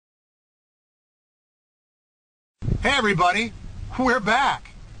Hey everybody, we're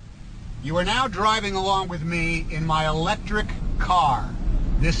back. You are now driving along with me in my electric car.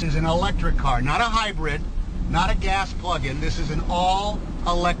 This is an electric car, not a hybrid, not a gas plug-in. This is an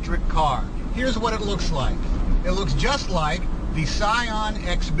all-electric car. Here's what it looks like. It looks just like the Scion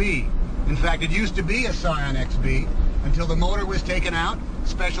XB. In fact, it used to be a Scion XB until the motor was taken out,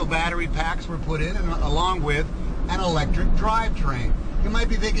 special battery packs were put in, and along with an electric drivetrain. You might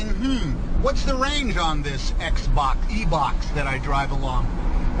be thinking, what's the range on this e-Box that I drive along?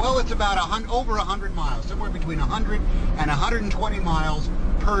 Well, it's about over 100 miles, somewhere between 100 and 120 miles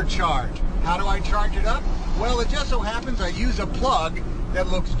per charge. How do I charge it up? Well, it just so happens I use a plug that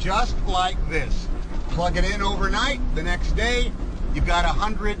looks just like this. Plug it in overnight, the next day, you've got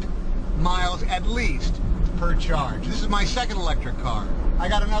 100 miles at least per charge. This is my second electric car. I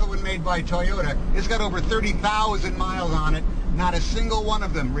got another one made by Toyota. It's got over 30,000 miles on it, not a single one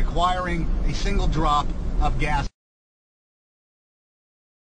of them requiring a single drop of gas.